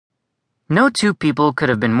No two people could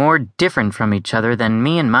have been more different from each other than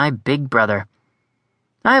me and my big brother.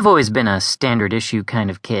 I've always been a standard issue kind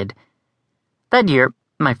of kid. That year,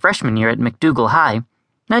 my freshman year at McDougal High,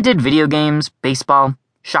 I did video games, baseball,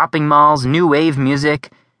 shopping malls, new wave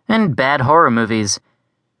music, and bad horror movies.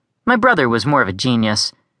 My brother was more of a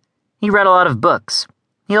genius. He read a lot of books.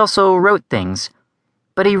 He also wrote things,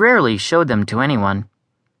 but he rarely showed them to anyone.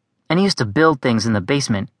 And he used to build things in the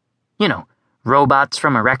basement. You know, robots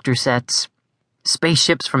from erector sets,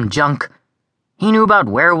 spaceships from junk. He knew about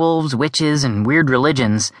werewolves, witches, and weird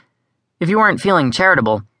religions. If you weren't feeling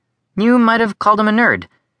charitable, you might have called him a nerd.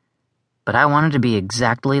 But I wanted to be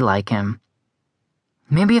exactly like him.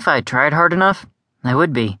 Maybe if I tried hard enough, I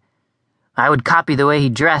would be. I would copy the way he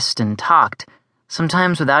dressed and talked,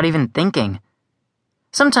 sometimes without even thinking.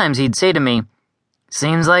 Sometimes he'd say to me,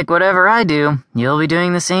 "Seems like whatever I do, you'll be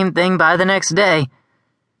doing the same thing by the next day."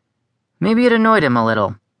 Maybe it annoyed him a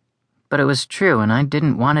little, but it was true and I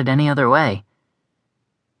didn't want it any other way.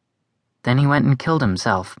 Then he went and killed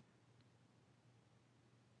himself.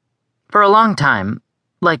 For a long time,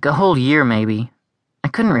 like a whole year maybe, I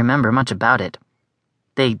couldn't remember much about it.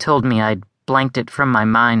 They told me I'd blanked it from my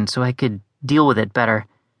mind so I could deal with it better.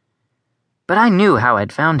 But I knew how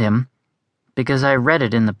I'd found him, because I read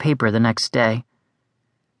it in the paper the next day.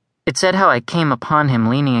 It said how I came upon him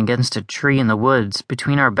leaning against a tree in the woods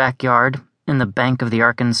between our backyard and the bank of the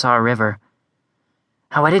Arkansas River.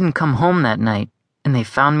 How I didn't come home that night, and they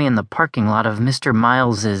found me in the parking lot of Mr.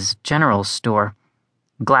 Miles's general store,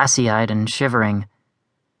 glassy-eyed and shivering.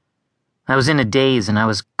 I was in a daze, and I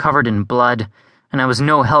was covered in blood, and I was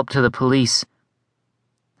no help to the police.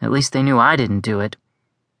 At least they knew I didn't do it.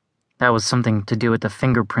 That was something to do with the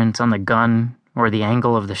fingerprints on the gun, or the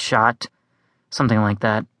angle of the shot, something like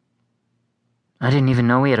that. I didn't even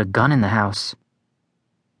know we had a gun in the house.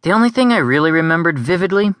 The only thing I really remembered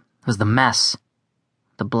vividly was the mess,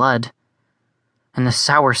 the blood, and the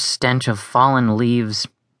sour stench of fallen leaves,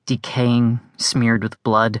 decaying, smeared with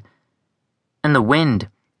blood, and the wind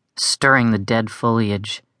stirring the dead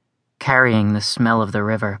foliage, carrying the smell of the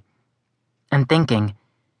river, and thinking,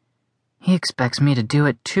 he expects me to do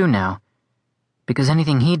it too now, because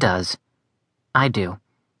anything he does, I do.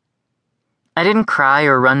 I didn't cry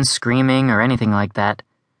or run screaming or anything like that.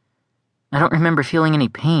 I don't remember feeling any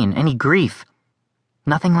pain, any grief.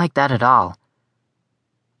 Nothing like that at all.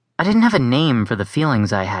 I didn't have a name for the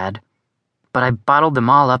feelings I had, but I bottled them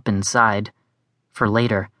all up inside, for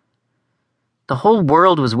later. The whole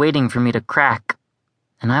world was waiting for me to crack,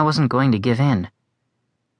 and I wasn't going to give in.